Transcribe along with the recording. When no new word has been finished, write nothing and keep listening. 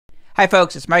Hi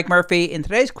folks, it's Mike Murphy, and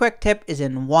today's quick tip is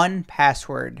in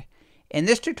 1Password. In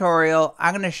this tutorial,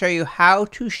 I'm going to show you how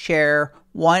to share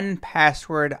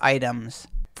 1Password items.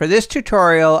 For this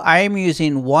tutorial, I am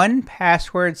using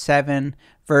 1Password 7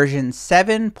 version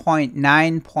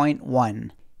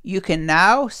 7.9.1. You can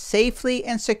now safely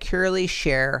and securely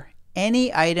share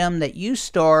any item that you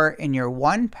store in your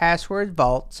 1Password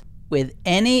vaults with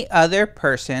any other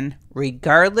person,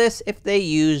 regardless if they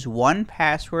use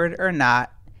 1Password or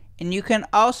not. And you can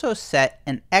also set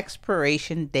an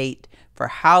expiration date for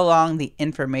how long the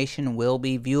information will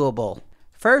be viewable.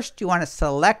 First, you want to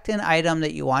select an item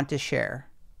that you want to share.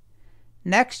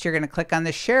 Next, you're going to click on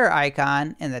the share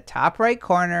icon in the top right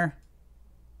corner,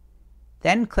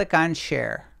 then click on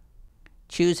share.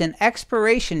 Choose an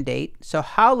expiration date, so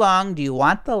how long do you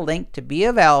want the link to be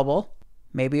available?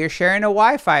 Maybe you're sharing a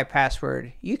Wi-Fi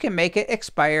password. You can make it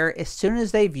expire as soon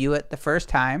as they view it the first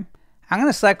time. I'm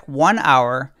going to select 1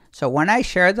 hour. So when I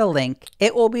share the link,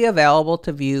 it will be available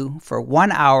to view for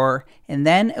 1 hour, and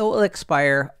then it will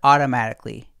expire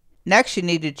automatically. Next, you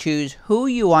need to choose who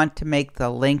you want to make the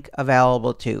link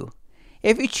available to.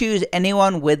 If you choose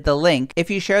anyone with the link, if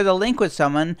you share the link with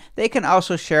someone, they can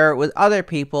also share it with other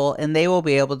people and they will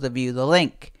be able to view the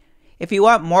link. If you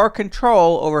want more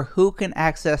control over who can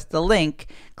access the link,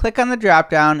 click on the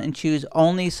drop down and choose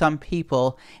only some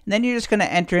people, and then you're just going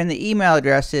to enter in the email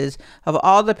addresses of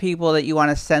all the people that you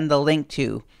want to send the link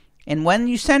to. And when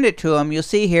you send it to them, you'll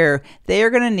see here they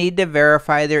are going to need to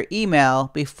verify their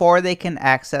email before they can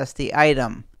access the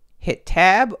item. Hit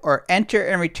tab or enter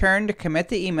and return to commit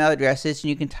the email addresses, and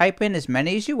you can type in as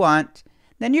many as you want.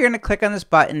 Then you're going to click on this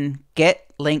button, Get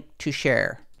Link to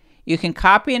Share. You can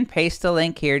copy and paste the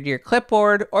link here to your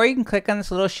clipboard, or you can click on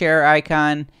this little share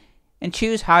icon and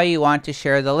choose how you want to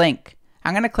share the link.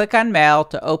 I'm going to click on Mail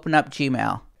to open up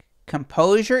Gmail.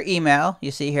 Compose your email.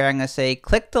 You see here I'm going to say,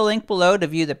 click the link below to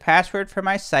view the password for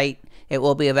my site. It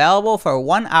will be available for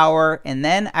 1 hour, and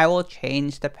then I will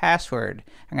change the password.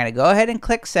 I'm going to go ahead and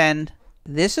click Send.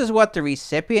 This is what the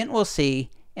recipient will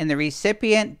see, and the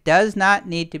recipient does not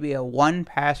need to be a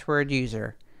 1Password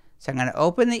user. So I'm going to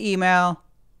open the email.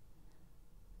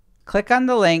 Click on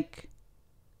the link.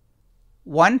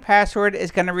 1Password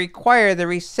is going to require the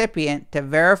recipient to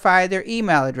verify their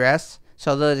email address,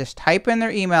 so they'll just type in their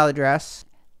email address.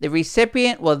 The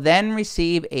recipient will then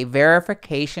receive a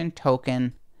verification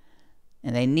token,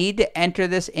 and they need to enter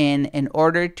this in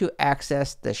order to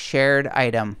access the shared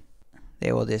item.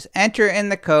 They will just enter in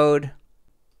the code.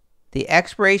 The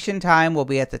expiration time will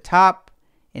be at the top.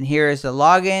 And here is the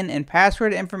login and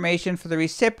password information for the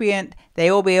recipient. They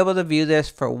will be able to view this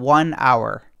for 1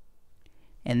 hour.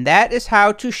 And that is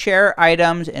how to share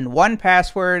items in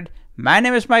 1Password. My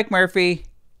name is Mike Murphy.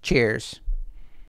 Cheers.